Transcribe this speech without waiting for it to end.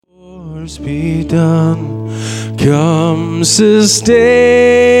Yours be done. Come sustain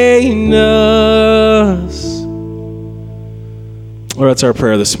us. Lord, that's our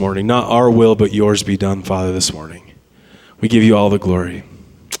prayer this morning. Not our will, but yours be done, Father, this morning. We give you all the glory.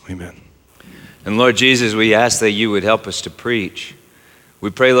 Amen. And Lord Jesus, we ask that you would help us to preach.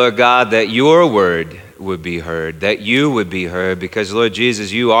 We pray, Lord God, that your word would be heard, that you would be heard, because, Lord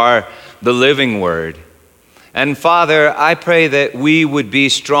Jesus, you are the living word. And Father, I pray that we would be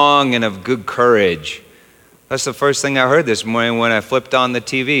strong and of good courage. That's the first thing I heard this morning when I flipped on the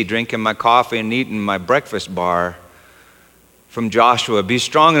TV, drinking my coffee and eating my breakfast bar from Joshua. Be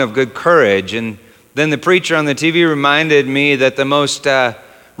strong and of good courage. And then the preacher on the TV reminded me that the most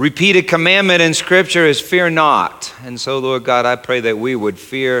repeated commandment in Scripture is fear not. And so, Lord God, I pray that we would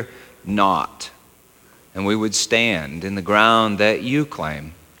fear not, and we would stand in the ground that you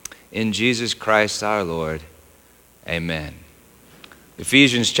claim. In Jesus Christ our Lord, amen.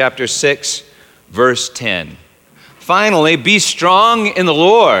 Ephesians chapter 6, verse 10. Finally, be strong in the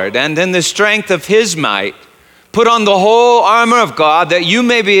Lord and in the strength of his might. Put on the whole armor of God that you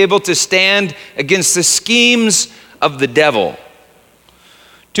may be able to stand against the schemes of the devil.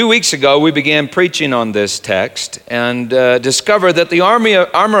 2 weeks ago, we began preaching on this text and discovered that the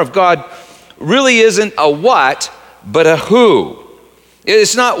armor of God really isn't a what, but a who.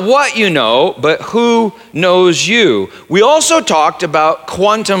 It's not what you know, but who knows you. We also talked about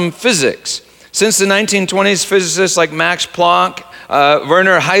quantum physics. Since the 1920s, physicists like Max Planck,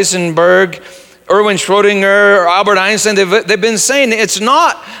 Werner Heisenberg, Erwin Schrödinger, Albert Einstein, they've been saying it's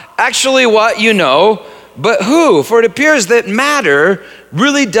not actually what you know, but who. For it appears that matter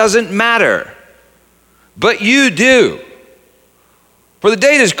really doesn't matter, but you do. For the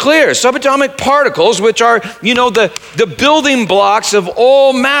data is clear. Subatomic particles, which are, the building blocks of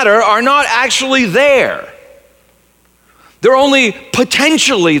all matter, are not actually there. They're only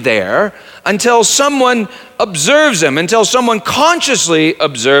potentially there until someone observes them, until someone consciously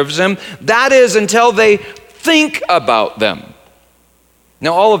observes them. That is, until they think about them.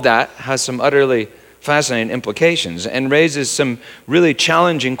 Now, all of that has some utterly fascinating implications and raises some really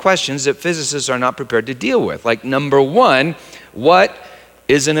challenging questions that physicists are not prepared to deal with. Like, number one, what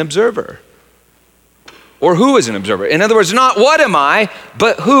is an observer? Or who is an observer? In other words, not what am I,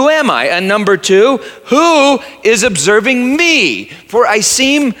 but who am I? And number two, who is observing me? For I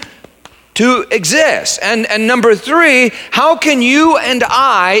seem to exist. And number three, how can you and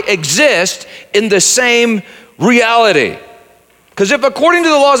I exist in the same reality? Because if according to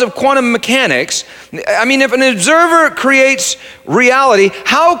the laws of quantum mechanics, if an observer creates reality,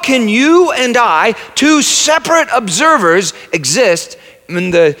 how can you and I, two separate observers, exist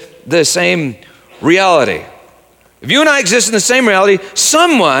in the same reality? If you and I exist in the same reality,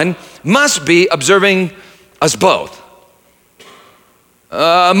 someone must be observing us both.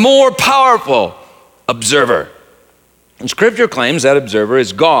 A more powerful observer. And Scripture claims that observer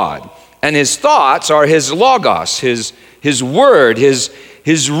is God. And his thoughts are his logos, his word, his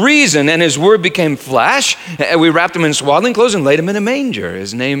reason. And his word became flesh. And we wrapped him in swaddling clothes and laid him in a manger.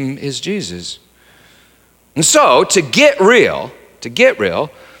 His name is Jesus. And so, to get real,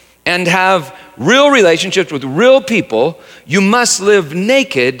 and have real relationships with real people, you must live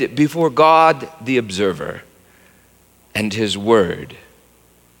naked before God the observer and his word,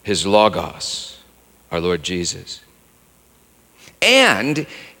 his logos, our Lord Jesus. And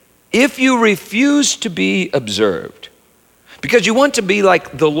if you refuse to be observed, because you want to be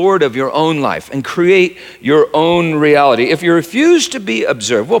like the Lord of your own life and create your own reality, if you refuse to be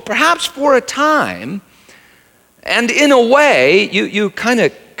observed, well, perhaps for a time, and in a way, you kind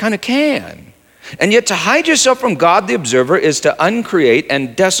of can. And yet to hide yourself from God the observer is to uncreate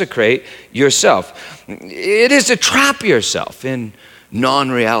and desecrate yourself. It is to trap yourself in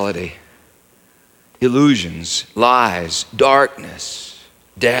non-reality, illusions, lies, darkness,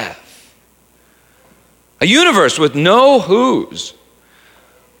 death. A universe with no who's,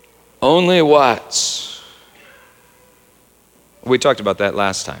 only what's. We talked about that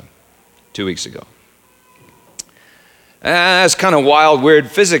last time, 2 weeks ago. That's kind of wild,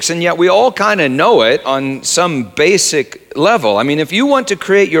 weird physics, and yet we all kind of know it on some basic level. If you want to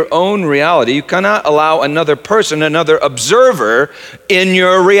create your own reality, you cannot allow another person, another observer in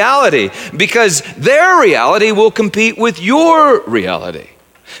your reality, because their reality will compete with your reality.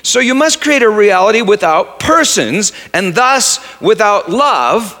 So you must create a reality without persons, and thus without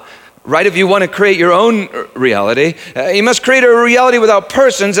love. Right, if you want to create your own reality, you must create a reality without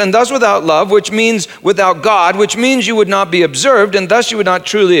persons and thus without love, which means without God, which means you would not be observed and thus you would not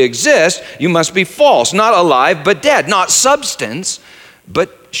truly exist. You must be false, not alive, but dead, not substance,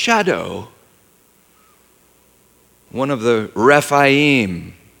 but shadow. One of the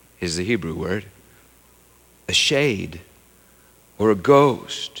Rephaim is the Hebrew word, a shade or a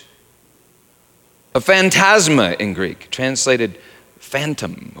ghost. A phantasma in Greek, translated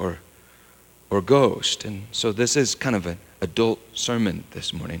phantom or ghost. And so this is kind of an adult sermon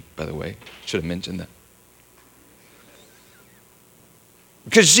this morning, by the way. Should have mentioned that.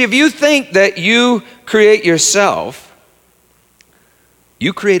 Because see, if you think that you create yourself,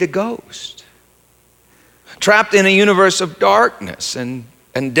 you create a ghost. Trapped in a universe of darkness and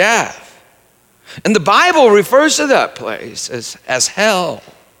death. And the Bible refers to that place as hell.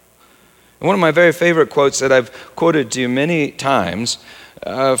 And one of my very favorite quotes that I've quoted to you many times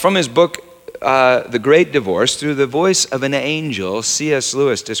from his book, The Great Divorce, through the voice of an angel, C.S.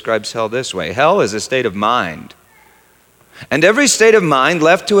 Lewis describes hell this way. Hell is a state of mind. And every state of mind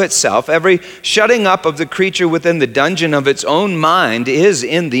left to itself, every shutting up of the creature within the dungeon of its own mind is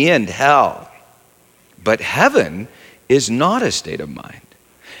in the end hell. But heaven is not a state of mind.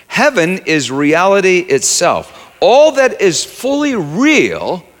 Heaven is reality itself. All that is fully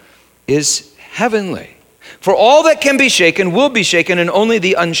real is heavenly. For all that can be shaken will be shaken, and only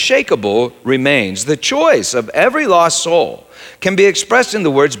the unshakable remains. The choice of every lost soul can be expressed in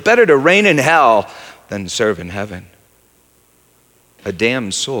the words, better to reign in hell than serve in heaven. A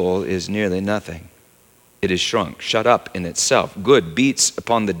damned soul is nearly nothing. It is shrunk, shut up in itself. Good beats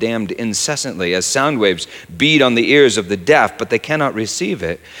upon the damned incessantly as sound waves beat on the ears of the deaf, but they cannot receive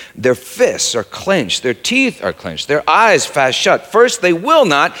it. Their fists are clenched, their teeth are clenched, their eyes fast shut. First they will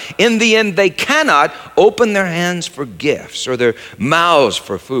not, in the end they cannot open their hands for gifts, or their mouths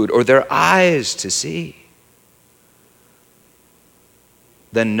for food, or their eyes to see.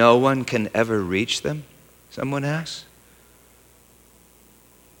 Then no one can ever reach them, someone asks.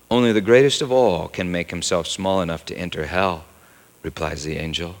 Only the greatest of all can make himself small enough to enter hell, replies the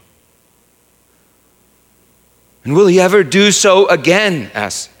angel. And will he ever do so again,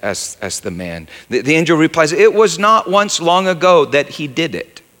 asks the man. The angel replies, it was not once long ago that he did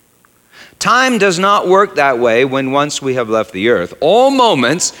it. Time does not work that way when once we have left the earth. All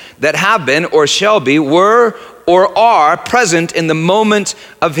moments that have been or shall be were or are present in the moment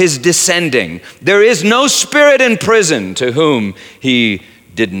of his descending. There is no spirit in prison to whom he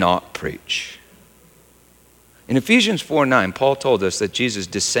did not preach. In Ephesians 4:9, Paul told us that Jesus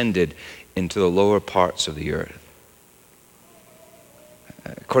descended into the lower parts of the earth.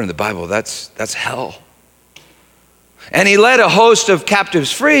 According to the Bible, that's hell. And he led a host of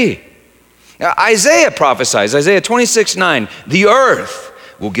captives free. Isaiah prophesies, Isaiah 26:9, the earth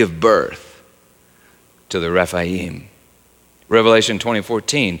will give birth to the Rephaim. Revelation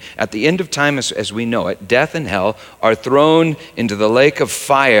 20:14, at the end of time as we know it, death and hell are thrown into the lake of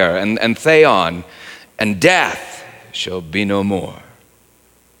fire and Theon, and death shall be no more.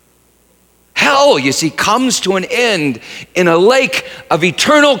 Hell, you see, comes to an end in a lake of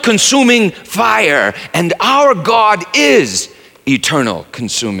eternal consuming fire, and our God is eternal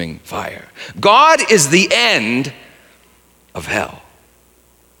consuming fire. God is the end of hell.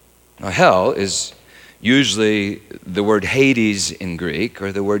 Now, hell is usually the word Hades in Greek,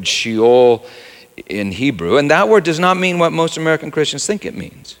 or the word Sheol in Hebrew. And that word does not mean what most American Christians think it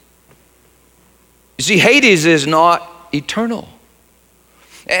means. You see, Hades is not eternal.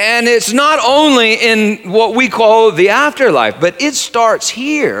 And it's not only in what we call the afterlife, but it starts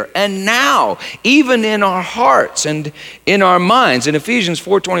here and now, even in our hearts and in our minds. In Ephesians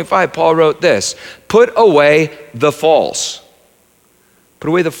 4:25, Paul wrote this, put away the false. Put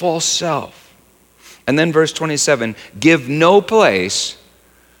away the false self. And then verse 27, give no place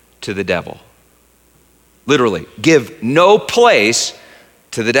to the devil. Literally, give no place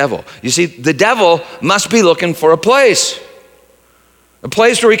to the devil. You see, the devil must be looking for a place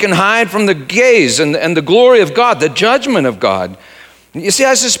where he can hide from the gaze and the glory of God, the judgment of God. You see,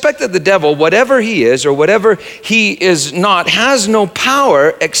 I suspect that the devil, whatever he is or whatever he is not, has no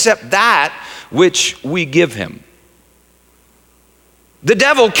power except that which we give him. The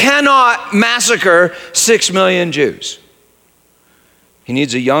devil cannot massacre 6 million Jews. He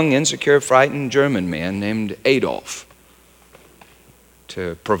needs a young, insecure, frightened German man named Adolf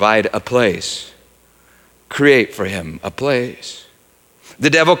to provide a place, create for him a place. The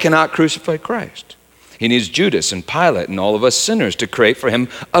devil cannot crucify Christ. He needs Judas and Pilate and all of us sinners to create for him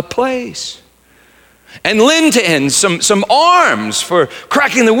a place. And lend to him some arms for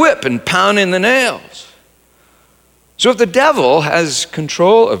cracking the whip and pounding the nails. So if the devil has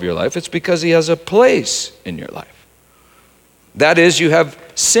control of your life, it's because he has a place in your life. That is, you have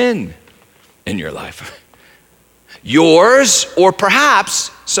sin in your life. Yours, or perhaps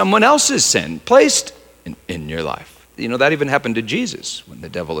someone else's sin placed in your life. You know, that even happened to Jesus when the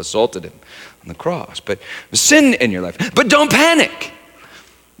devil assaulted him on the cross. But sin in your life. But don't panic.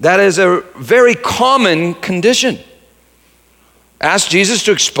 That is a very common condition. Ask Jesus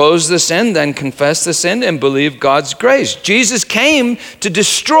to expose the sin, then confess the sin, and believe God's grace. Jesus came to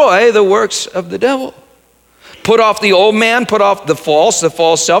destroy the works of the devil. Put off the old man, put off the false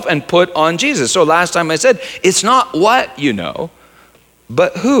self, and put on Jesus. So last time I said, it's not what you know,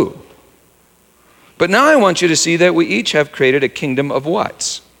 but who. But now I want you to see that we each have created a kingdom of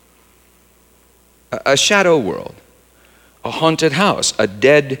whats? A shadow world, a haunted house, a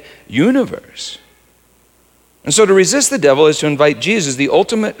dead universe. And so to resist the devil is to invite Jesus, the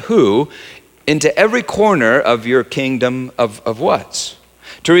ultimate who, into every corner of your kingdom of whats?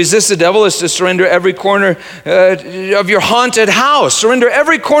 To resist the devil is to surrender every corner of your haunted house. Surrender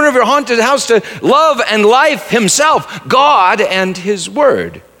every corner of your haunted house to love and life himself, God and his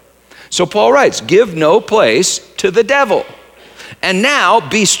word. So Paul writes, give no place to the devil. And now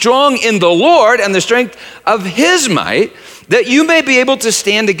be strong in the Lord and the strength of his might, that you may be able to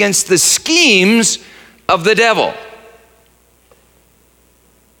stand against the schemes of the devil.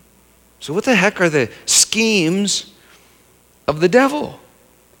 So what the heck are the schemes of the devil?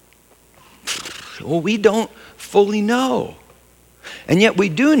 Well, we don't fully know. And yet we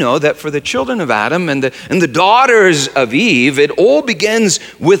do know that for the children of Adam and the daughters of Eve, it all begins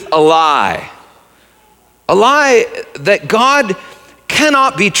with a lie. A lie that God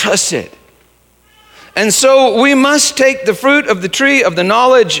cannot be trusted. And so we must take the fruit of the tree of the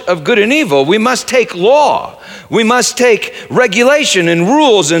knowledge of good and evil. We must take law. We must take regulation and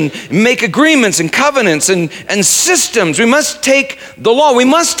rules and make agreements and covenants and systems. We must take the law. We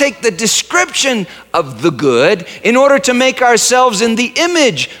must take the description of the good in order to make ourselves in the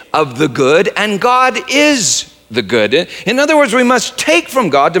image of the good, and God is the good. In other words, we must take from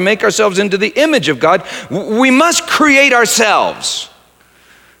God to make ourselves into the image of God. We must create ourselves.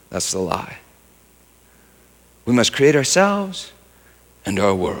 That's the lie. We must create ourselves and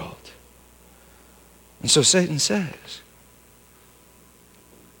our world. And so Satan says,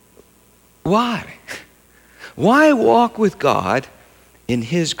 why? Why walk with God in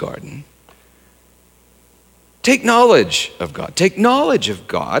his garden? Take knowledge of God. Take knowledge of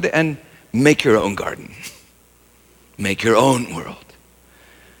God and make your own garden. Make your own world.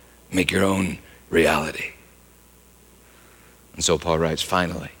 Make your own reality. And so Paul writes,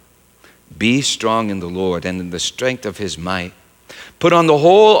 finally, be strong in the Lord and in the strength of his might. Put on the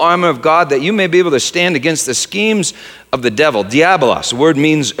whole armor of God that you may be able to stand against the schemes of the devil. Diabolos, the word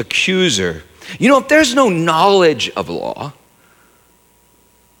means accuser. You know, if there's no knowledge of law,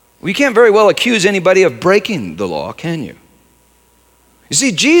 we can't very well accuse anybody of breaking the law, can you? You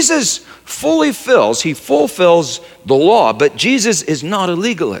see, Jesus fulfills the law, but Jesus is not a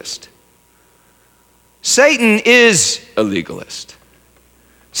legalist. Satan is a legalist.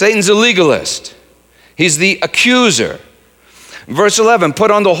 Satan's a legalist. He's the accuser. Verse 11,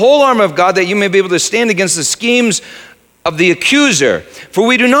 put on the whole armor of God that you may be able to stand against the schemes of the accuser. For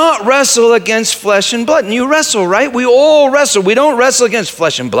we do not wrestle against flesh and blood. And you wrestle, right? We all wrestle. We don't wrestle against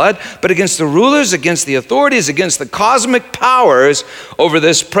flesh and blood, but against the rulers, against the authorities, against the cosmic powers over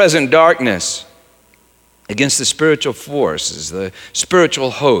this present darkness, against the spiritual forces, the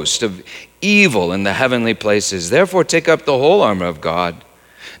spiritual host of evil in the heavenly places. Therefore, take up the whole armor of God,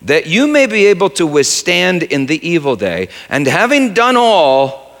 that you may be able to withstand in the evil day, and having done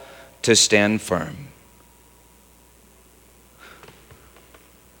all, to stand firm.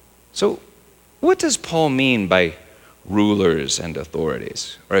 So, what does Paul mean by rulers and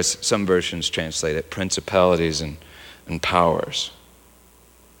authorities? Or as some versions translate it, principalities and powers.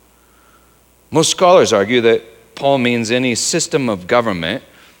 Most scholars argue that Paul means any system of government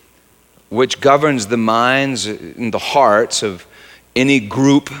which governs the minds and the hearts of any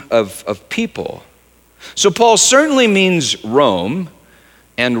group of people. So Paul certainly means Rome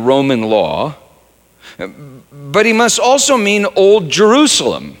and Roman law, but he must also mean Old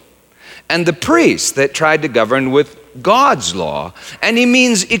Jerusalem and the priests that tried to govern with God's law. And he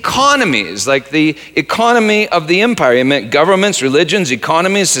means economies, like the economy of the empire. He meant governments, religions,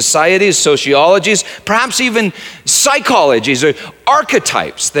 economies, societies, sociologies, perhaps even psychologies or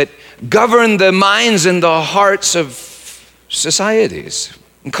archetypes that govern the minds and the hearts of societies.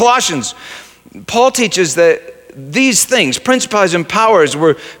 In Colossians, Paul teaches that these things, principalities and powers,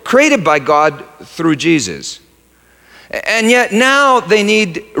 were created by God through Jesus. And yet now they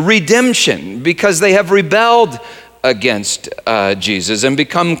need redemption because they have rebelled against Jesus and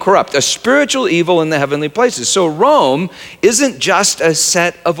become corrupt, a spiritual evil in the heavenly places. So Rome isn't just a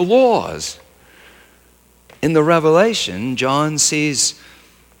set of laws. In the Revelation, John sees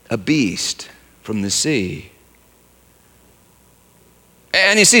a beast from the sea.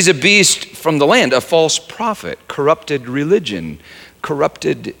 And he sees a beast from the land, a false prophet, corrupted religion,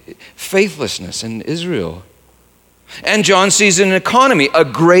 corrupted faithlessness in Israel. And John sees an economy, a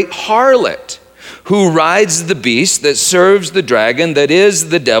great harlot who rides the beast that serves the dragon, that is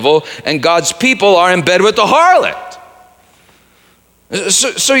the devil, and God's people are in bed with the harlot.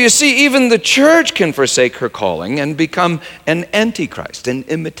 So you see, even the church can forsake her calling and become an antichrist, an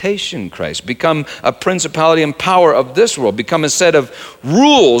imitation Christ, become a principality and power of this world, become a set of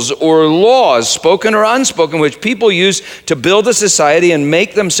rules or laws, spoken or unspoken, which people use to build a society and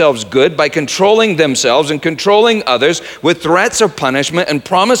make themselves good by controlling themselves and controlling others with threats of punishment and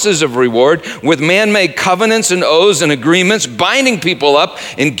promises of reward, with man-made covenants and oaths and agreements, binding people up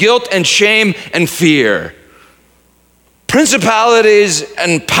in guilt and shame and fear. Principalities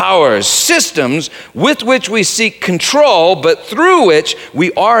and powers, systems with which we seek control, but through which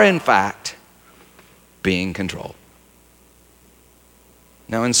we are in fact being controlled.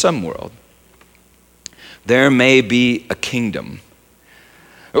 Now, in some world, there may be a kingdom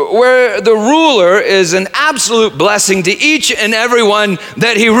where the ruler is an absolute blessing to each and everyone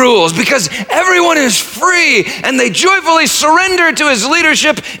that he rules, because everyone is free and they joyfully surrender to his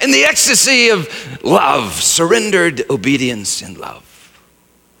leadership in the ecstasy of love, surrendered obedience and love.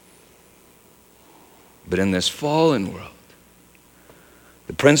 But in this fallen world,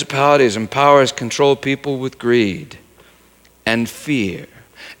 the principalities and powers control people with greed and fear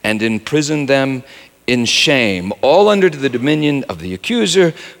and imprison them in shame, all under the dominion of the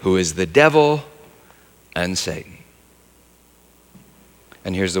accuser, who is the devil and Satan.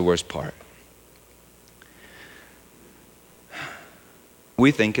 And here's the worst part.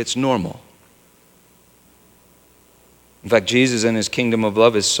 We think it's normal. In fact, Jesus and his kingdom of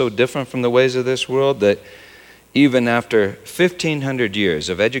love is so different from the ways of this world that even after 1,500 years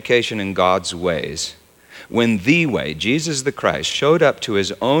of education in God's ways, when the way, Jesus the Christ, showed up to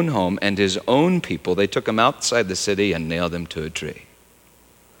his own home and his own people, they took him outside the city and nailed him to a tree.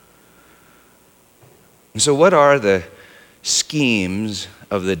 And so what are the schemes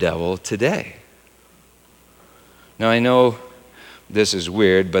of the devil today? Now, I know this is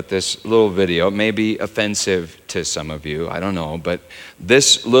weird, but this little video may be offensive to some of you. I don't know, but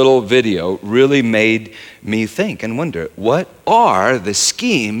this little video really made me think and wonder, what are the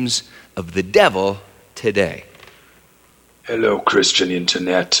schemes of the devil today? Hello, Christian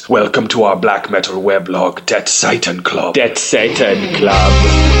Internet. Welcome to our black metal weblog, Dead Satan Club. Dead Satan Club.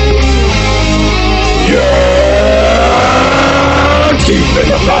 Yeah! Deep in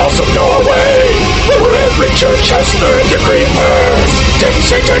the bowels of Norway, where every church has learned to creep first, Dead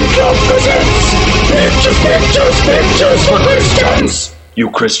Satan Club presents pictures for Christians. You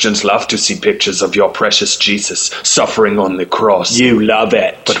Christians love to see pictures of your precious Jesus suffering on the cross. You love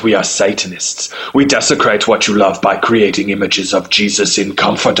it. But we are Satanists. We desecrate what you love by creating images of Jesus in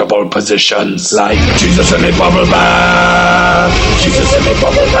comfortable positions. Like Jesus in a bubble bath. Jesus in a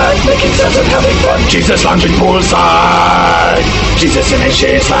bubble bath, making sense and having fun. Jesus lounging poolside. Jesus in a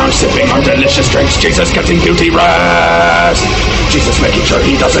chaise lounge, sipping on delicious drinks. Jesus getting beauty rest. Jesus making sure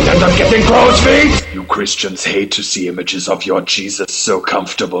he doesn't end up getting crow's feet. You Christians hate to see images of your Jesus so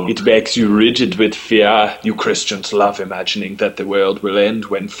comfortable. It makes you rigid with fear. You Christians love imagining that the world will end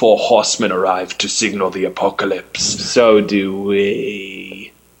when 4 horsemen arrive to signal the apocalypse. So do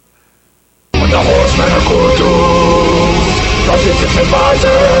we. When the horsemen are cool too, prophets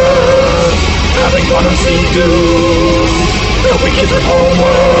advisors, having fun and seeing doom, helping kids with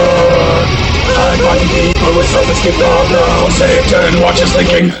homework, and finding people with self-esteem problems. Satan watches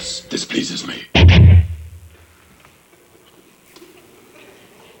thinking, this pleases me.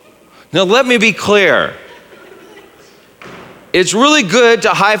 Now, let me be clear. It's really good to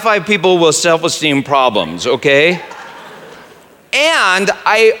high-five people with self-esteem problems, okay? And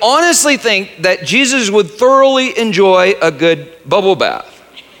I honestly think that Jesus would thoroughly enjoy a good bubble bath.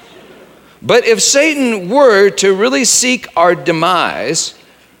 But if Satan were to really seek our demise,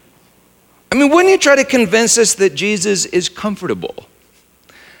 wouldn't he try to convince us that Jesus is comfortable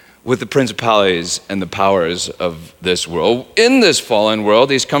with the principalities and the powers of this world? In this fallen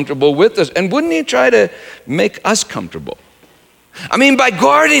world, he's comfortable with us. And wouldn't he try to make us comfortable? By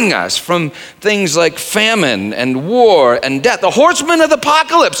guarding us from things like famine and war and death. The horsemen of the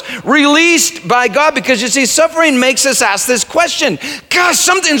apocalypse released by God, because you see, suffering makes us ask this question. Gosh,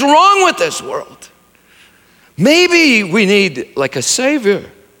 something's wrong with this world. Maybe we need like a savior.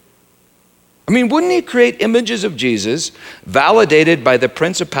 Wouldn't he create images of Jesus validated by the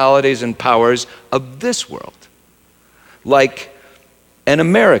principalities and powers of this world? Like an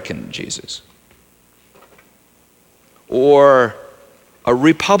American Jesus. Or a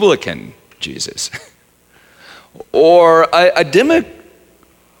Republican Jesus. Or a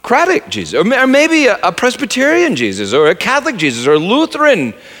Democratic Jesus, or maybe a Presbyterian Jesus, or a Catholic Jesus, or a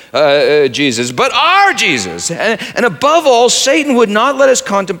Lutheran Jesus, but our Jesus. And above all, Satan would not let us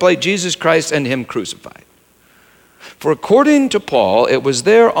contemplate Jesus Christ and him crucified. For according to Paul, it was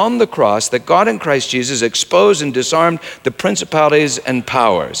there on the cross that God in Christ Jesus exposed and disarmed the principalities and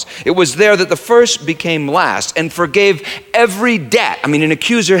powers. It was there that the first became last and forgave every debt. I mean, an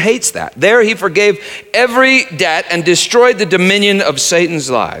accuser hates that. There he forgave every debt and destroyed the dominion of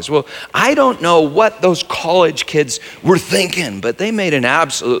Satan's lies. Well, I don't know what those college kids were thinking, but they made an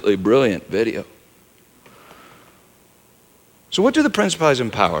absolutely brilliant video. So what do the principalities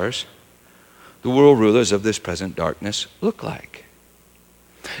and powers, the world rulers of this present darkness, look like?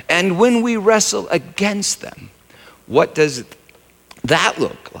 And when we wrestle against them, what does that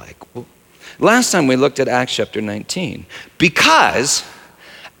look like? Well, last time we looked at Acts chapter 19, because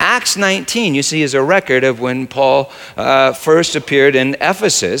Acts 19, you see, is a record of when Paul first appeared in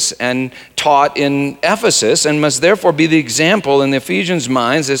Ephesus and taught in Ephesus, and must therefore be the example in the Ephesians'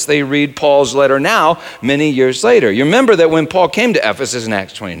 minds as they read Paul's letter now, many years later. You remember that when Paul came to Ephesus in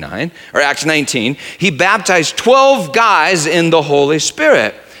Acts 19, he baptized 12 guys in the Holy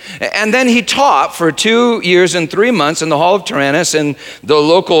Spirit. And then he taught for 2 years and 3 months in the hall of Tyrannus in the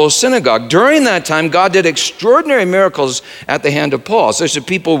local synagogue. During that time, God did extraordinary miracles at the hand of Paul. Such that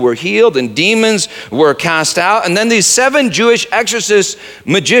people were healed and demons were cast out. And then these 7 Jewish exorcist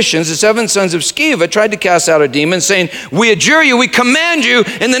magicians, the 7 sons of Sceva, tried to cast out a demon, saying, "We adjure you, we command you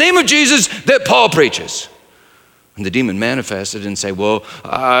in the name of Jesus that Paul preaches." And the demon manifested and said, "Well,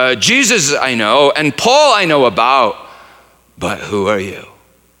 Jesus I know, and Paul I know about, but who are you?"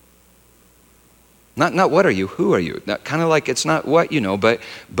 Not what are you, who are you? Kind of like it's not what you know,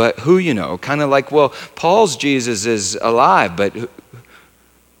 but who you know. Kind of like, well, Paul's Jesus is alive, but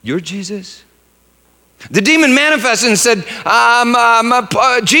your Jesus? The demon manifested and said,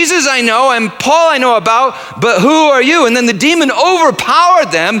 Jesus I know and Paul I know about, but who are you? And then the demon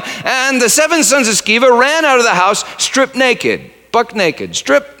overpowered them, and the 7 sons of Sceva ran out of the house stripped naked, buck naked,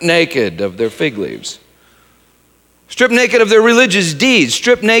 stripped naked of their fig leaves. Stripped naked of their religious deeds,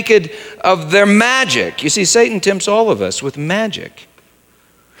 stripped naked of their magic. You see, Satan tempts all of us with magic.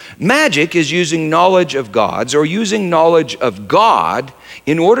 Magic is using knowledge of gods or using knowledge of God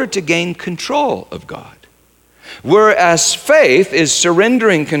in order to gain control of God. Whereas faith is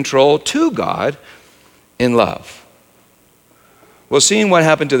surrendering control to God in love. Well, seeing what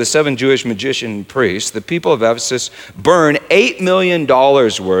happened to the 7 Jewish magician priests, the people of Ephesus burned $8 million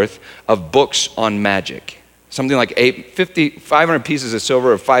worth of books on magic. Something like 500 pieces of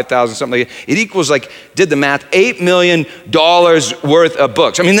silver or 5,000, something like that. It equals, like, did the math, $8 million worth of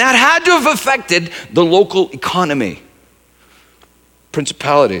books. I mean, that had to have affected the local economy,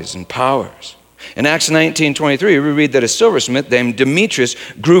 principalities and powers. In Acts 19:23, we read that a silversmith named Demetrius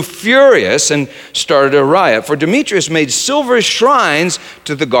grew furious and started a riot. For Demetrius made silver shrines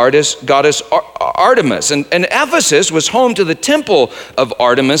to the goddess Artemis. And Ephesus was home to the temple of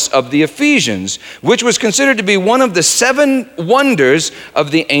Artemis of the Ephesians, which was considered to be one of the 7 wonders of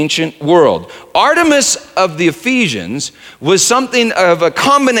the ancient world. Artemis of the Ephesians was something of a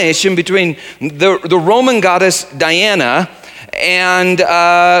combination between the Roman goddess Diana and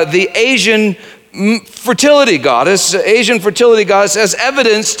the Asian fertility goddess, as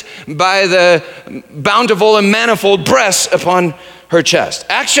evidenced by the bountiful and manifold breasts upon her chest.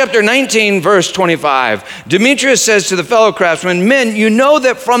 Acts chapter 19, verse 25, Demetrius says to the fellow craftsmen, "Men, you know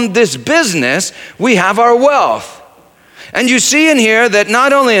that from this business we have our wealth." And you see in here that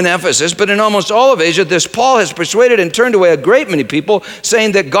not only in Ephesus, but in almost all of Asia, this Paul has persuaded and turned away a great many people,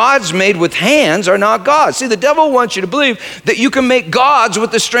 saying that gods made with hands are not gods. See, the devil wants you to believe that you can make gods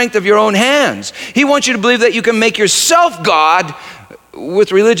with the strength of your own hands. He wants you to believe that you can make yourself God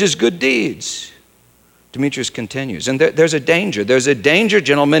with religious good deeds. Demetrius continues, and there's a danger. There's a danger,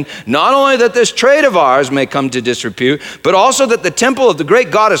 gentlemen, not only that this trade of ours may come to disrepute, but also that the temple of the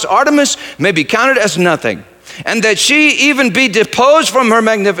great goddess Artemis may be counted as nothing, and that she even be deposed from her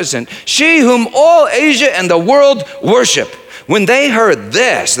magnificence, she whom all Asia and the world worship. When they heard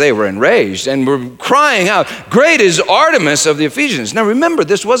this, they were enraged and were crying out, "Great is Artemis of the Ephesians." Now remember,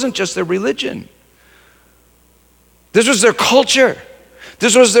 this wasn't just their religion. This was their culture.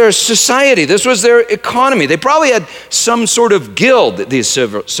 This was their society. This was their economy. They probably had some sort of guild, these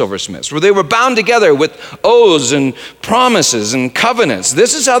silversmiths, where they were bound together with oaths and promises and covenants.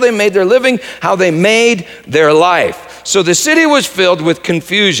 This is how they made their living, how they made their life. So the city was filled with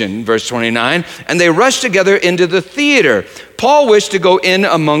confusion, verse 29, and they rushed together into the theater. Paul wished to go in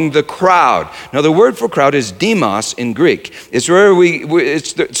among the crowd. Now the word for crowd is demos in Greek. It's where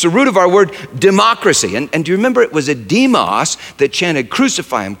it's the root of our word democracy. And do you remember it was a demos that chanted,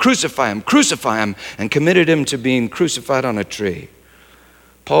 crucify him, crucify him, crucify him, and committed him to being crucified on a tree.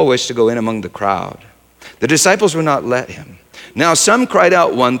 Paul wished to go in among the crowd. The disciples would not let him. Now some cried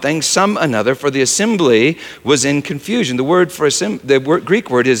out one thing, some another, for the assembly was in confusion. The Greek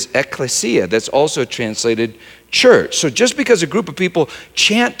word is ekklesia. That's also translated church. So just because a group of people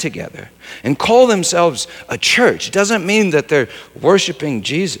chant together and call themselves a church doesn't mean that they're worshiping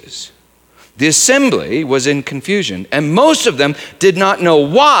Jesus. The assembly was in confusion, and most of them did not know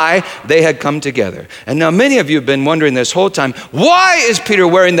why they had come together. And now many of you have been wondering this whole time, why is Peter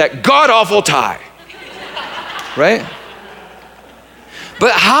wearing that god-awful tie? Right?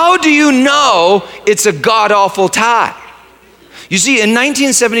 But how do you know it's a god-awful tie? You see, in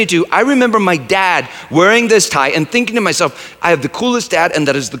 1972, I remember my dad wearing this tie and thinking to myself, I have the coolest dad and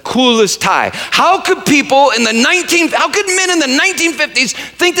that is the coolest tie. How could men in the 1950s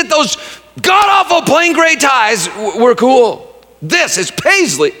think that those god-awful plain gray ties were cool? This is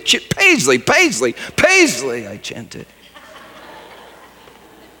Paisley, I chanted.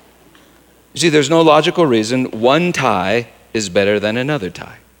 You see, there's no logical reason one tie is better than another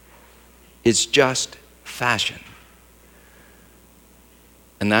tie. It's just fashion.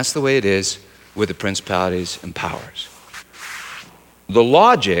 And that's the way it is with the principalities and powers. The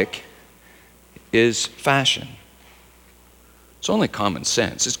logic is fashion. It's only common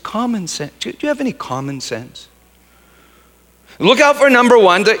sense. It's common sense. Do you have any common sense? Look out for number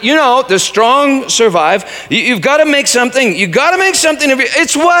one. The strong survive. You've got to make something. You've got to make something.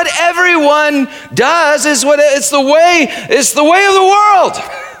 It's what everyone does. It's the way of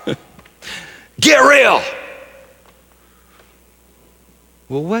the world. Get real.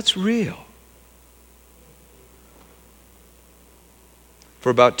 Well, what's real? For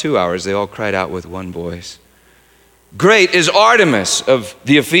about 2 hours, they all cried out with one voice, "Great is Artemis of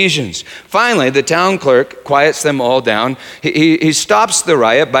the Ephesians." Finally, the town clerk quiets them all down. He stops the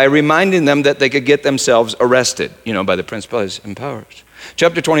riot by reminding them that they could get themselves arrested, by the principalities and powers.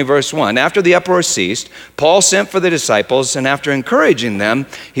 Chapter 20, verse 1. After the uproar ceased, Paul sent for the disciples, and after encouraging them,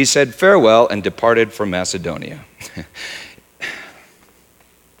 he said farewell and departed for Macedonia.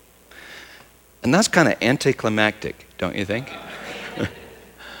 And that's kind of anticlimactic, don't you think?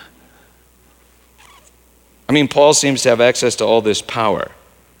 I mean, Paul seems to have access to all this power.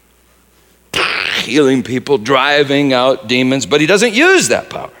 Healing people, driving out demons, but he doesn't use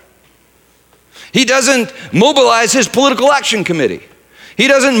that power. He doesn't mobilize his political action committee. He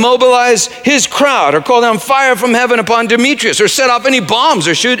doesn't mobilize his crowd or call down fire from heaven upon Demetrius or set off any bombs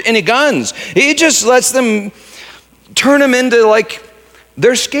or shoot any guns. He just lets them turn him into like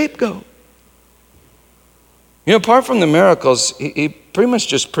their scapegoat. Apart from the miracles, he pretty much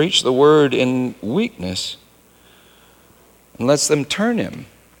just preached the word in weakness and lets them turn him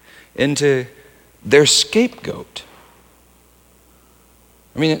into their scapegoat.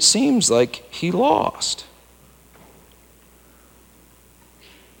 I mean, it seems like he lost.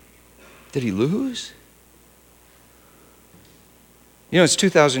 Did he lose? It's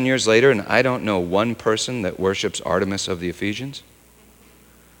 2,000 years later, and I don't know one person that worships Artemis of the Ephesians.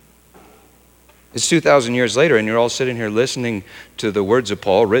 It's 2,000 years later, and you're all sitting here listening to the words of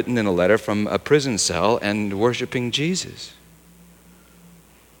Paul written in a letter from a prison cell and worshiping Jesus.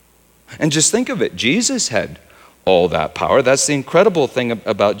 And just think of it. Jesus had all that power. That's the incredible thing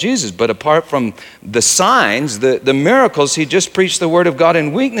about Jesus. But apart from the signs, the miracles, he just preached the word of God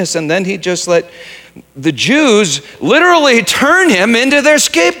in weakness, and then he just let the Jews literally turn him into their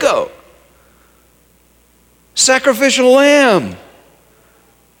scapegoat. Sacrificial lamb.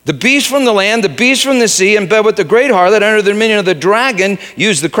 The beast from the land, the beast from the sea, in bed with the great harlot, under the dominion of the dragon,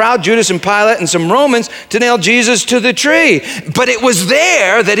 used the crowd, Judas and Pilate, and some Romans to nail Jesus to the tree. But it was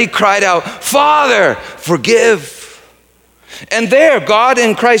there that he cried out, "Father, forgive." And there, God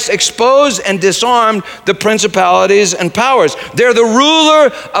in Christ exposed and disarmed the principalities and powers. There, the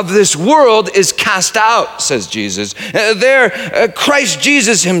ruler of this world is cast out, says Jesus. There, Christ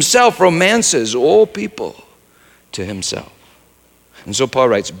Jesus himself romances all people to himself. And so Paul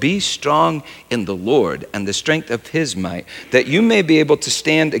writes, "Be strong in the Lord and the strength of his might, that you may be able to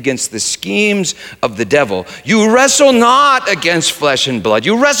stand against the schemes of the devil. You wrestle not against flesh and blood.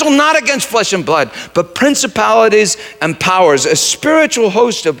 You wrestle not against flesh and blood, but principalities and powers, a spiritual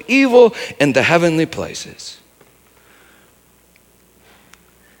host of evil in the heavenly places."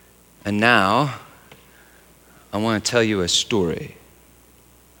 And now, I want to tell you a story.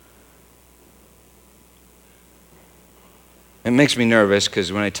 It makes me nervous because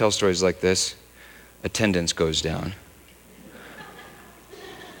when I tell stories like this, attendance goes down.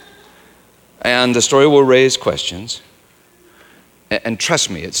 And the story will raise questions. And trust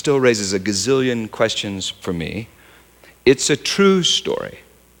me, it still raises a gazillion questions for me. It's a true story.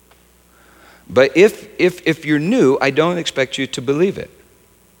 But if you're new, I don't expect you to believe it.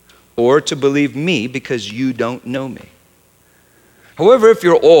 Or to believe me because you don't know me. However, if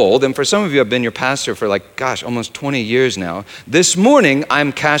you're old, and for some of you I've been your pastor for almost 20 years now, this morning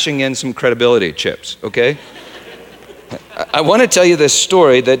I'm cashing in some credibility chips, okay? I want to tell you this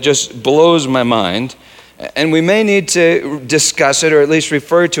story that just blows my mind. And we may need to discuss it or at least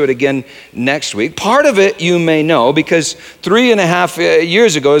refer to it again next week. Part of it you may know because 3.5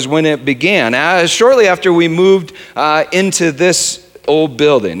 years ago is when it began. Shortly after we moved into this old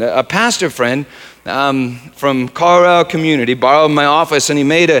building, a pastor friend from Colorado Community borrowed my office and he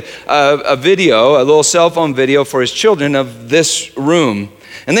made a video, a little cell phone video for his children of this room.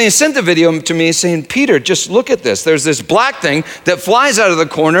 And then he sent the video to me saying, Peter, just look at this. There's this black thing that flies out of the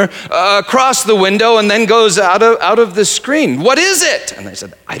corner, across the window, and then goes out of the screen. What is it? And I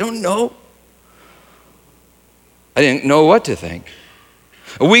said, I don't know. I didn't know what to think.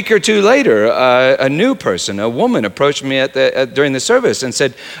 A week or two later, a new person, a woman, approached me during the service and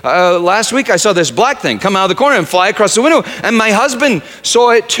said, last week I saw this black thing come out of the corner and fly across the window, and my husband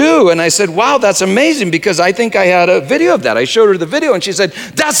saw it too. And I said, wow, that's amazing, because I think I had a video of that. I showed her the video, and she said,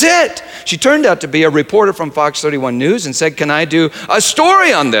 that's it. She turned out to be a reporter from Fox 31 News and said, can I do a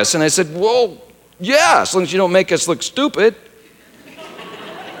story on this? And I said, well, yeah, as long as you don't make us look stupid.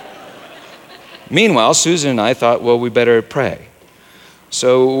 Meanwhile, Susan and I thought, well, we better pray.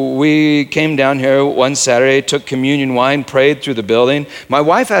 So we came down here one Saturday, took communion wine, prayed through the building. My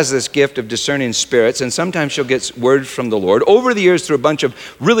wife has this gift of discerning spirits, and sometimes she'll get words from the Lord. Over the years, through a bunch of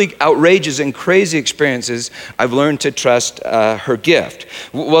really outrageous and crazy experiences, I've learned to trust her gift.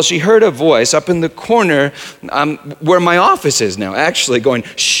 Well, she heard a voice up in the corner where my office is now, actually going,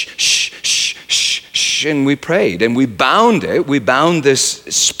 shh, shh, shh, shh, shh, and we prayed, and we bound it. We bound this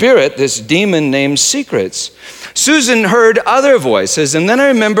spirit, this demon named Secrets. Susan heard other voices, and then I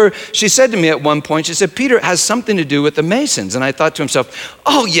remember she said to me at one point, she said, Peter, it has something to do with the Masons. And I thought to myself,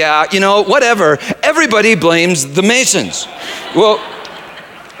 oh yeah, whatever. Everybody blames the Masons. Well,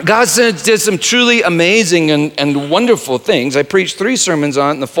 God did some truly amazing and wonderful things. I preached 3 sermons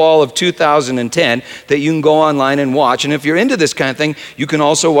on it in the fall of 2010 that you can go online and watch. And if you're into this kind of thing, you can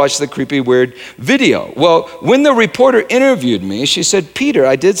also watch the creepy, weird video. Well, when the reporter interviewed me, she said, Peter,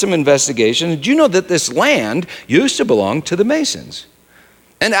 I did some investigation. Did you know that this land used to belong to the Masons?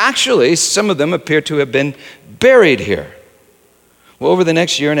 And actually, some of them appear to have been buried here. Well, over the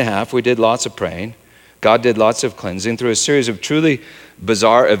next 1.5 years, we did lots of praying. God did lots of cleansing through a series of truly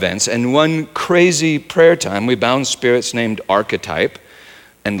bizarre events. And one crazy prayer time, we bound spirits named archetype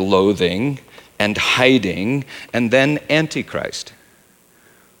and loathing and hiding and then Antichrist,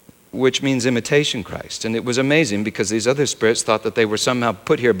 which means imitation Christ. And it was amazing because these other spirits thought that they were somehow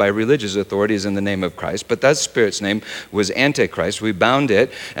put here by religious authorities in the name of Christ. But that spirit's name was Antichrist. We bound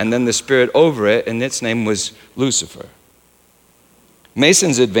it, and then the spirit over it, and its name was Lucifer.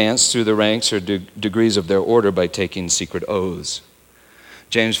 Masons advance through the ranks or degrees of their order by taking secret oaths.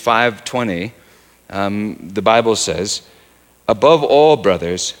 James 5:20, the Bible says, above all,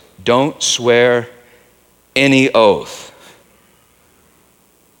 brothers, don't swear any oath.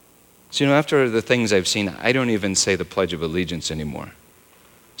 So, after the things I've seen, I don't even say the Pledge of Allegiance anymore.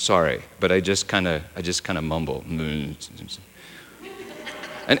 Sorry, but I just kind of mumble. And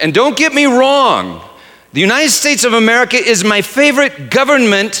don't get me wrong. The United States of America is my favorite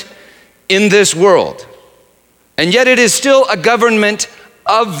government in this world. And yet it is still a government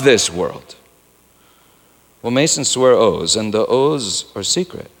of this world. Well, Masons swear oaths, and the oaths are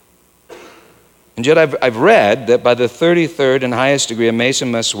secret. And yet I've read that by the 33rd and highest degree, a Mason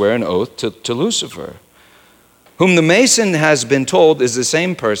must swear an oath to Lucifer, whom the Mason has been told is the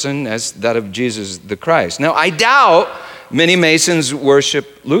same person as that of Jesus the Christ. Now, I doubt many Masons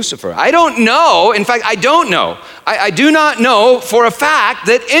worship Lucifer. I don't know. In fact, I don't know. I do not know for a fact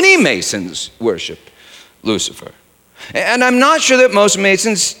that any Masons worship Lucifer. And I'm not sure that most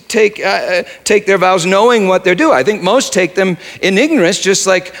Masons take their vows knowing what they're doing. I think most take them in ignorance, just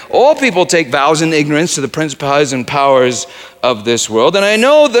like all people take vows in ignorance to the principalities and powers of this world. And I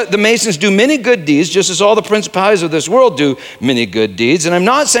know that the Masons do many good deeds, just as all the principalities of this world do many good deeds. And I'm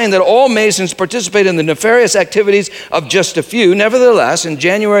not saying that all Masons participate in the nefarious activities of just a few. Nevertheless, in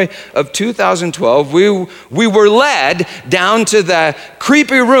January of 2012, we were led down to the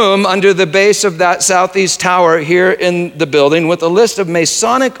creepy room under the base of that southeast tower here in the building with a list of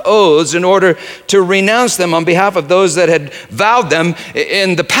Masonic oaths in order to renounce them on behalf of those that had vowed them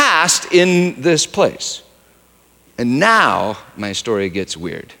in the past in this place. And now my story gets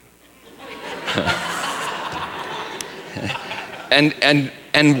weird.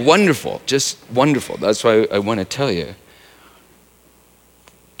 and wonderful, just wonderful. That's why I want to tell you.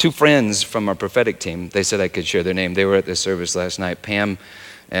 Two friends from our prophetic team, they said I could share their name. They were at the service last night, Pam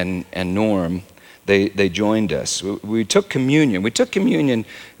and Norm. They joined us. We took communion. We took communion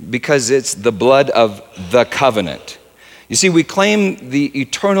because it's the blood of the covenant. You see, we claim the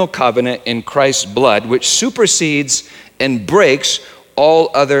eternal covenant in Christ's blood, which supersedes and breaks all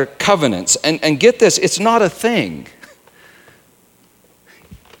other covenants. And get this, it's not a thing.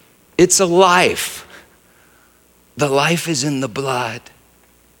 It's a life. The life is in the blood.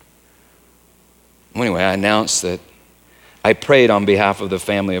 Anyway, I announced that I prayed on behalf of the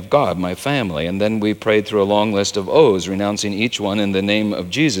family of God, my family, and then we prayed through a long list of oaths, renouncing each one in the name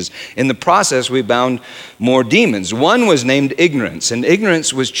of Jesus. In the process, we bound more demons. One was named Ignorance, and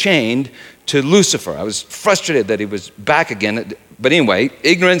Ignorance was chained to Lucifer. I was frustrated that he was back again, but anyway,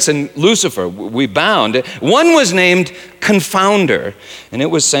 Ignorance and Lucifer, we bound. One was named Confounder, and it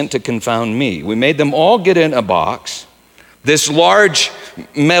was sent to confound me. We made them all get in a box, this large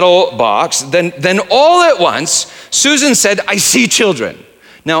metal box. Then all at once, Susan said, "I see children."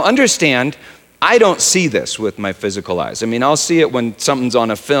 Now understand, I don't see this with my physical eyes. I mean, I'll see it when something's on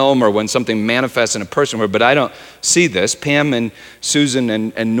a film or when something manifests in a person, but I don't see this. Pam and Susan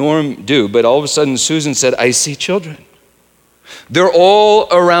and Norm do, but all of a sudden Susan said, "I see children." They're all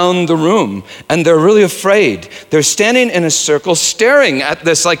around the room and they're really afraid. They're standing in a circle staring at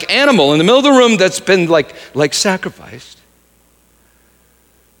this like animal in the middle of the room that's been like sacrificed.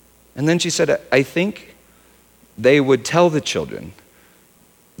 And then she said, "I think they would tell the children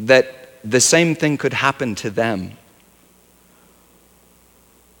that the same thing could happen to them.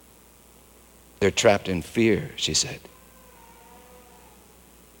 They're trapped in fear," she said.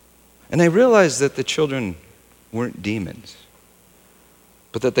 And I realized that the children weren't demons,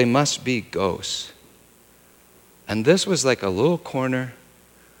 but that they must be ghosts. And this was like a little corner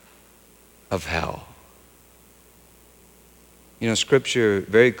of hell. You know, Scripture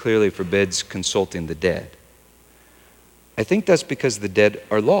very clearly forbids consulting the dead. I think that's because the dead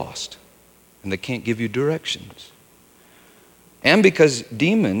are lost and they can't give you directions. And because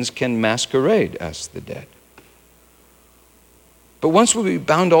demons can masquerade as the dead. But once we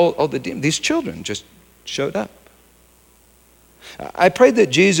bound all the demons, these children just showed up. I prayed that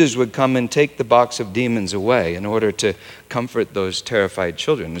Jesus would come and take the box of demons away in order to comfort those terrified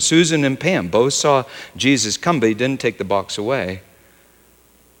children. Susan and Pam both saw Jesus come, but he didn't take the box away.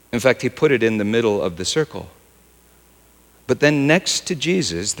 In fact, he put it in the middle of the circle. But then next to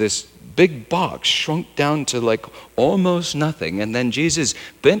Jesus, this big box shrunk down to like almost nothing. And then Jesus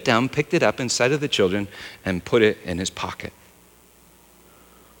bent down, picked it up inside of the children, and put it in his pocket.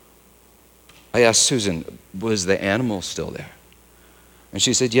 I asked Susan, "Was the animal still there?" And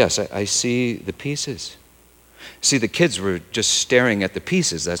she said, "Yes, I see the pieces." See, the kids were just staring at the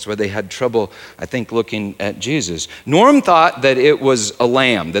pieces. That's why they had trouble, I think, looking at Jesus. Norm thought that it was a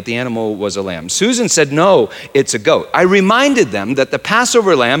lamb, that the animal was a lamb. Susan said, "No, it's a goat." I reminded them that the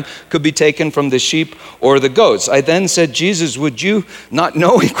Passover lamb could be taken from the sheep or the goats. I then said, "Jesus, would you," not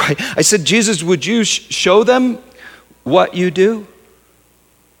knowing quite, I said, "Jesus, would you show them what you do?"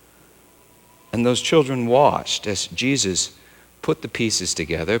 And those children watched as Jesus put the pieces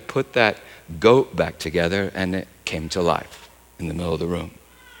together, put that goat back together, and it came to life in the middle of the room.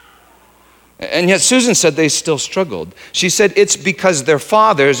 And yet Susan said they still struggled. She said it's because their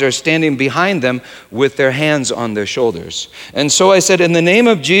fathers are standing behind them with their hands on their shoulders. And so I said, "In the name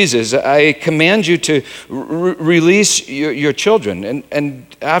of Jesus, I command you to release your children." And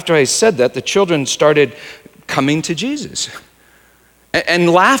after I said that, the children started coming to Jesus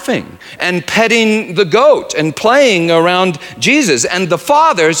and laughing and petting the goat and playing around Jesus, and the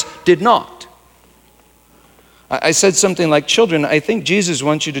fathers did not. I said something like, "Children, I think Jesus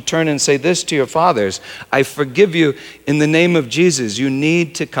wants you to turn and say this to your fathers: I forgive you in the name of Jesus. You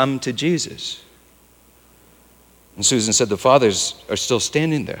need to come to Jesus." And Susan said the fathers are still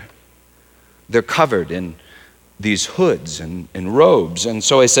standing there. They're covered in these hoods and robes. And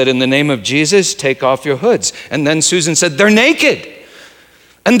so I said, "In the name of Jesus, take off your hoods." And then Susan said, "They're naked.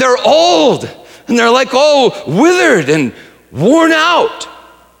 And they're old, and they're like all withered and worn out.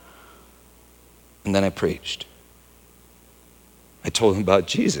 And then I preached. I told him about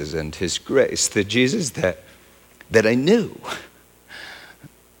Jesus and his grace, the Jesus that I knew,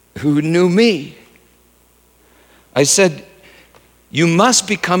 who knew me. I said, you must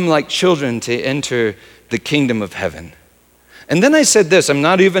become like children to enter the kingdom of heaven. And then I said this, I'm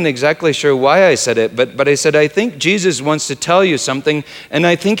not even exactly sure why I said it, but I said, I think Jesus wants to tell you something, and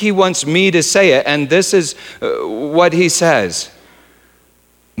I think he wants me to say it. And this is what he says.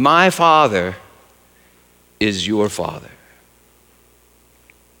 My Father is your Father.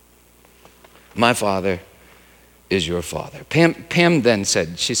 My Father is your Father. Pam then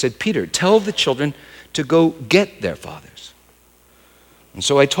said, she said, Peter, tell the children to go get their fathers. And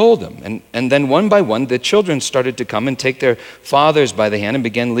so I told them, and then one by one, the children started to come and take their fathers by the hand and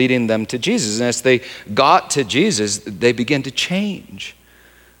began leading them to Jesus. And as they got to Jesus, they began to change.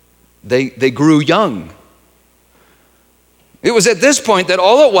 They grew young. It was at this point that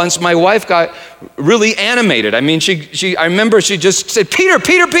all at once my wife got really animated. I mean, I remember she just said, Peter,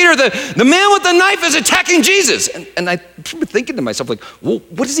 the man with the knife is attacking Jesus. And I was thinking to myself, like, well,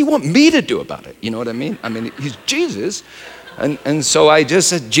 what does he want me to do about it? You know what I mean? I mean, he's Jesus. And so I just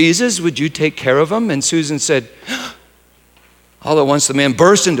said, Jesus, would you take care of him? And Susan said, all at once the man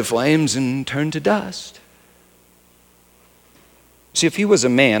burst into flames and turned to dust. See, if he was a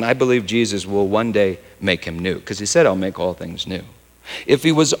man, I believe Jesus will one day make him new, because he said, I'll make all things new. If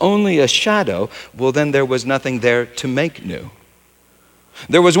he was only a shadow, well, then there was nothing there to make new.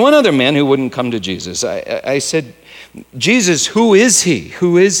 There was one other man who wouldn't come to Jesus. I said, Jesus, who is he?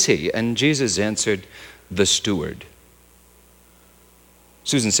 Who is he? And Jesus answered, the steward.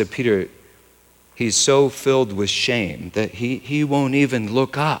 Susan said, Peter, he's so filled with shame that he won't even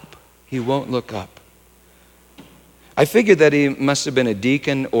look up. He won't look up. I figured that he must have been a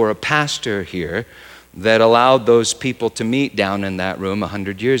deacon or a pastor here that allowed those people to meet down in that room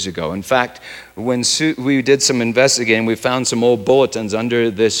 100 years ago. In fact, when we did some investigating, we found some old bulletins under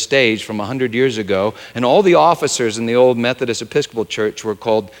this stage from 100 years ago, and all the officers in the old Methodist Episcopal Church were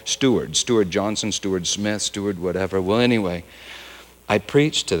called stewards. Steward Johnson, Steward Smith, Steward whatever. Well, anyway, I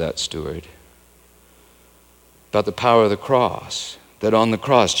preached to that steward about the power of the cross, that on the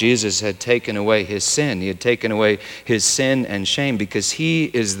cross Jesus had taken away his sin. He had taken away his sin and shame because he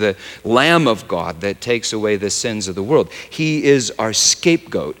is the Lamb of God that takes away the sins of the world. He is our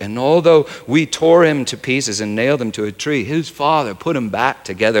scapegoat. And although we tore him to pieces and nailed him to a tree, his Father put him back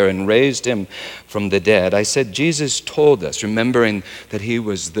together and raised him from the dead. I said, Jesus told us, remembering that he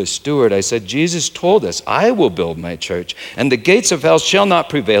was the steward, I said, Jesus told us, I will build my church, and the gates of hell shall not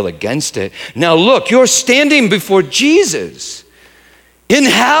prevail against it. Now look, you're standing before Jesus in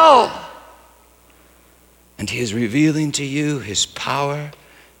hell, and he is revealing to you his power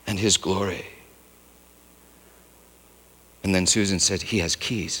and his glory. And then Susan said, he has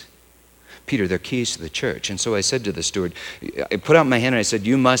keys. Peter, they're keys to the church. And so I said to the steward, I put out my hand and I said,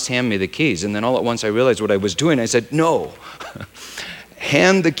 you must hand me the keys. And then all at once I realized what I was doing. I said, no,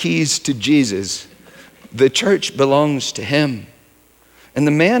 hand the keys to Jesus. The church belongs to him. And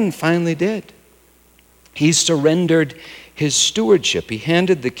the man finally did. He surrendered his stewardship. He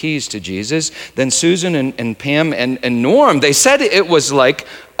handed the keys to Jesus. Then Susan and Pam and Norm, they said it was like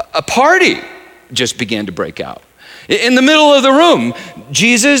a party just began to break out. In the middle of the room,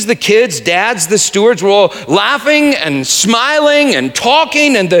 Jesus, the kids, dads, the stewards were all laughing and smiling and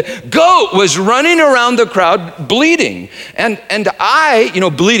talking, and the goat was running around the crowd bleeding. And I,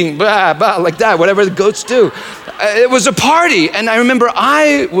 bleeding, blah, blah, like that, whatever the goats do. It was a party, and I remember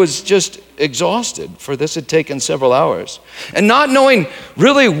I was just exhausted, for this had taken several hours. And not knowing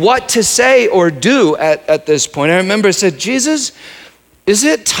really what to say or do at this point, I remember I said, Jesus, is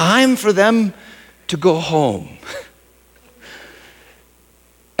it time for them to go home?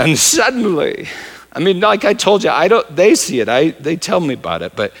 And suddenly, like I told you, they see it, they tell me about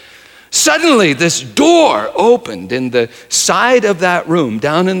it, but suddenly this door opened in the side of that room,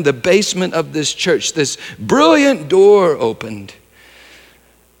 down in the basement of this church. This brilliant door opened.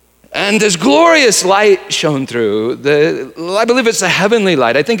 And this glorious light shone through. I believe it's a heavenly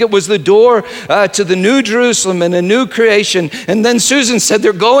light. I think it was the door to the new Jerusalem and a new creation. And then Susan said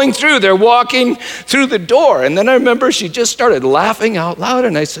they're going through. They're walking through the door. And then I remember she just started laughing out loud.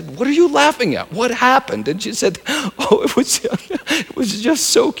 And I said, what are you laughing at? What happened? And she said, it was just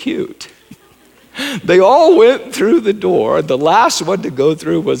so cute. They all went through the door. The last one to go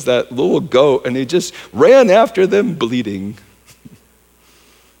through was that little goat. And he just ran after them bleeding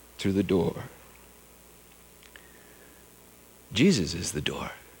through the door. Jesus is the door.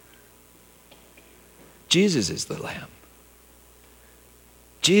 Jesus is the lamb.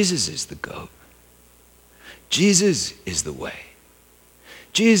 Jesus is the goat. Jesus is the way.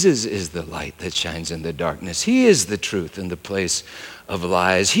 Jesus is the light that shines in the darkness. He is the truth in the place of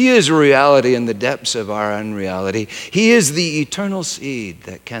lies. He is reality in the depths of our unreality. He is the eternal seed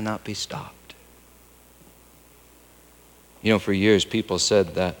that cannot be stopped. You know, for years people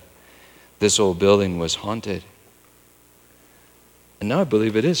said that this old building was haunted. And now I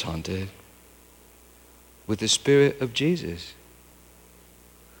believe it is haunted with the Spirit of Jesus,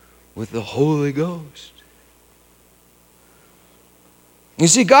 with the Holy Ghost. You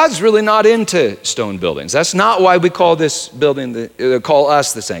see, God's really not into stone buildings. That's not why we call this building, call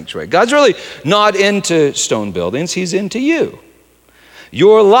us the sanctuary. God's really not into stone buildings. He's into you.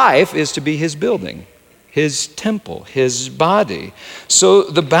 Your life is to be His building, His temple, His body. So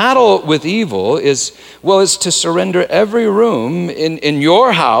the battle with evil is to surrender every room in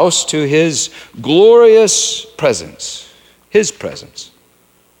your house to His glorious presence, His presence.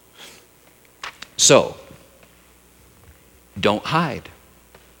 So, don't hide.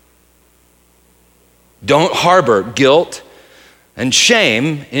 Don't harbor guilt and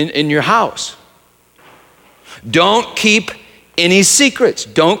shame in your house. Don't keep any secrets.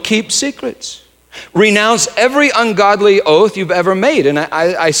 Don't keep secrets. Renounce every ungodly oath you've ever made. And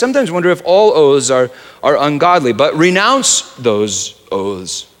I sometimes wonder if all oaths are ungodly, but renounce those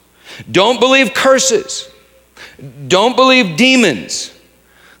oaths. Don't believe curses. Don't believe demons.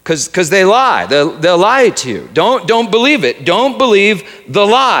 Because they lie. They'll lie to you. Don't believe it. Don't believe the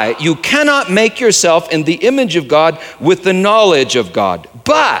lie. You cannot make yourself in the image of God with the knowledge of God.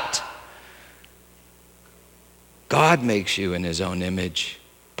 But God makes you in His own image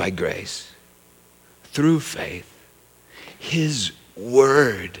by grace, through faith, His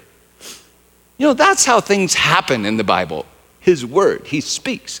Word. You know, that's how things happen in the Bible. His Word. He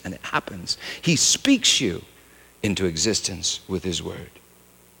speaks and it happens. He speaks you into existence with His Word.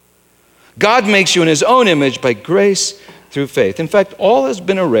 God makes you in His own image by grace through faith. In fact, all has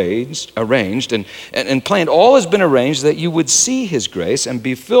been arranged and planned. All has been arranged that you would see His grace and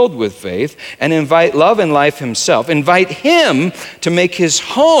be filled with faith and invite love and life Himself. Invite Him to make His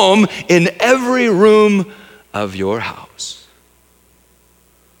home in every room of your house.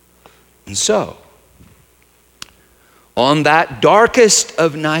 And so, on that darkest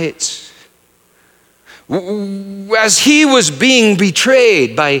of nights, as He was being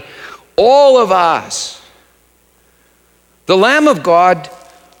betrayed by all of us, the Lamb of God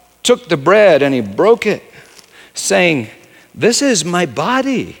took the bread and He broke it, saying, "This is my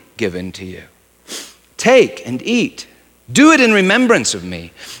body given to you. Take and eat. Do it in remembrance of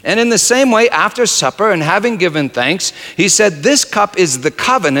me." And in the same way, after supper and having given thanks, He said, "This cup is the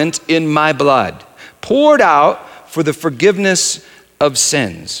covenant in my blood, poured out for the forgiveness of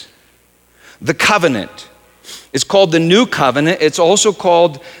sins." The covenant. It's called the New Covenant. It's also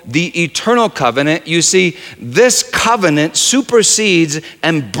called the Eternal Covenant. You see, this covenant supersedes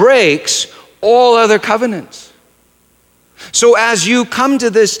and breaks all other covenants. So as you come to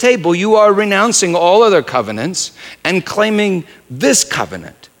this table, you are renouncing all other covenants and claiming this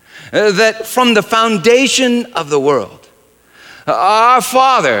covenant, that from the foundation of the world, our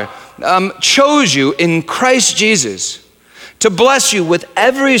Father chose you in Christ Jesus to bless you with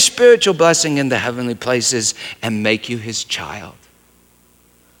every spiritual blessing in the heavenly places and make you His child.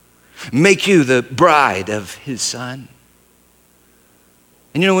 Make you the bride of His Son.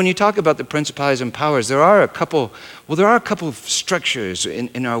 And you know, when you talk about the principalities and powers, there are a couple of structures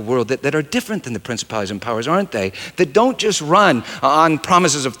in our world that are different than the principalities and powers, aren't they? That don't just run on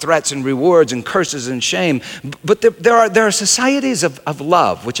promises of threats and rewards and curses and shame, but there are societies of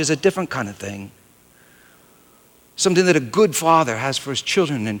love, which is a different kind of thing. Something that a good father has for his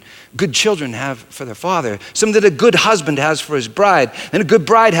children and good children have for their father. Something that a good husband has for his bride and a good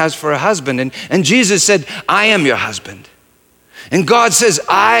bride has for her husband. And Jesus said, "I am your husband." And God says,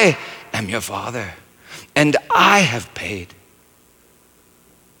 "I am your father and I have paid."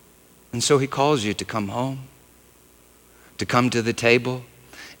 And so He calls you to come home, to come to the table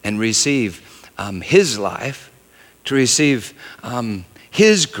and receive His life, to receive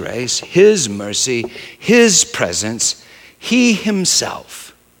His grace, His mercy, His presence, He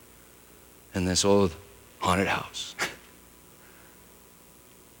Himself in this old haunted house.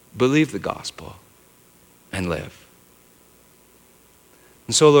 Believe the gospel and live.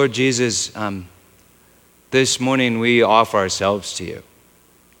 And so, Lord Jesus, this morning we offer ourselves to You.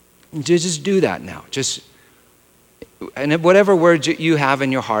 Just do that now. And whatever words you have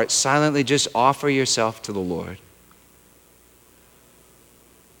in your heart, silently just offer yourself to the Lord.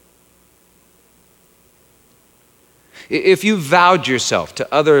 If you vowed yourself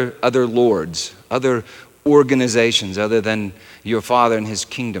to other lords, other organizations other than your Father and His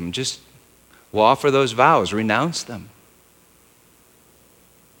kingdom, just Well, offer those vows, renounce them.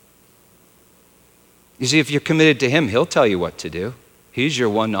 You see, if you're committed to Him, He'll tell you what to do. He's your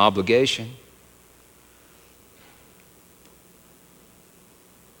one obligation.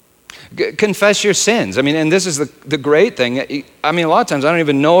 Confess your sins. I mean, and this is the great thing. I mean, a lot of times I don't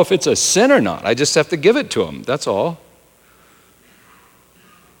even know if it's a sin or not. I just have to give it to Him. That's all.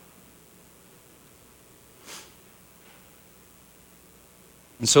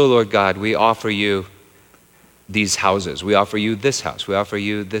 And so, Lord God, we offer you these houses. We offer you this house. We offer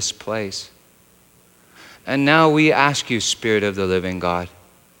you this place. And now we ask you, Spirit of the living God,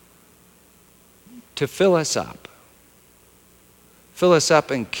 to fill us up. Fill us up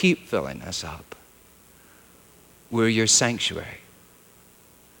and keep filling us up. We're your sanctuary.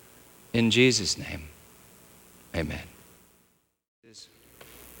 In Jesus' name, amen.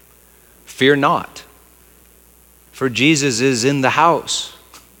 Fear not, for Jesus is in the house.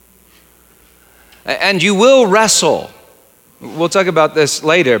 And you will wrestle. We'll talk about this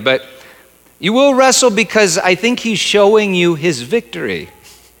later, but you will wrestle because I think He's showing you His victory.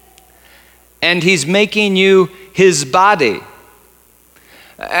 And He's making you His body.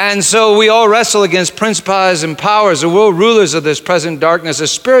 And so we all wrestle against principalities and powers, the world rulers of this present darkness, a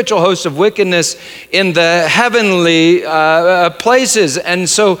spiritual host of wickedness in the heavenly places. And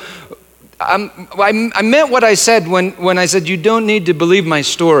so I meant what I said when I said you don't need to believe my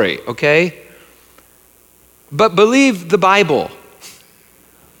story, okay? But believe the Bible.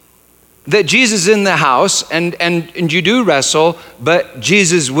 That Jesus is in the house and you do wrestle, but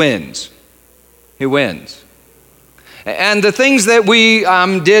Jesus wins. He wins. And the things that we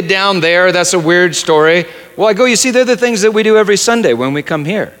did down there, that's a weird story. Well, I go, you see, they're the things that we do every Sunday when we come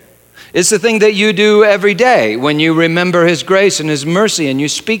here. It's the thing that you do every day when you remember His grace and His mercy and you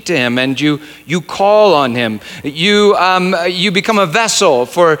speak to Him and you call on Him. You become a vessel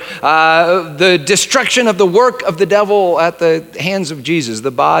for the destruction of the work of the devil at the hands of Jesus, the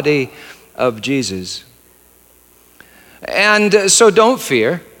body of Jesus. And so don't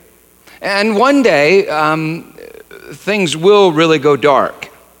fear. And one day, things will really go dark.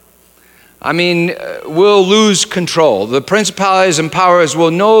 I mean, we'll lose control. The principalities and powers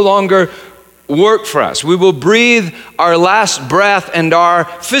will no longer work for us. We will breathe our last breath and our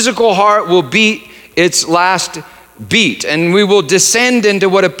physical heart will beat its last beat. And we will descend into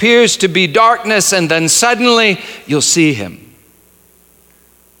what appears to be darkness, and then suddenly you'll see Him.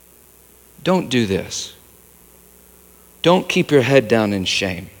 Don't do this. Don't keep your head down in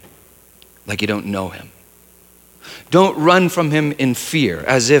shame like you don't know Him. Don't run from Him in fear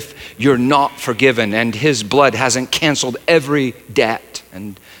as if you're not forgiven and His blood hasn't canceled every debt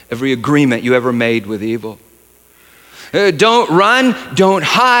and every agreement you ever made with evil. Don't run, don't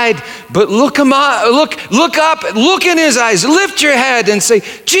hide, but look Him up, look up, look in His eyes, lift your head and say,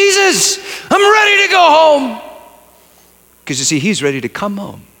 Jesus, I'm ready to go home. Because you see, He's ready to come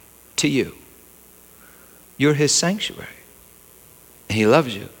home to you. You're His sanctuary. And He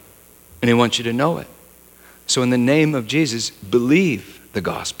loves you. And He wants you to know it. So in the name of Jesus, believe the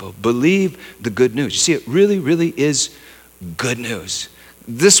gospel. Believe the good news. You see, it really, really is good news.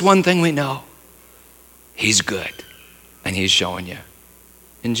 This one thing we know, He's good. And He's showing you.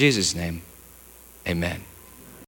 In Jesus' name, amen.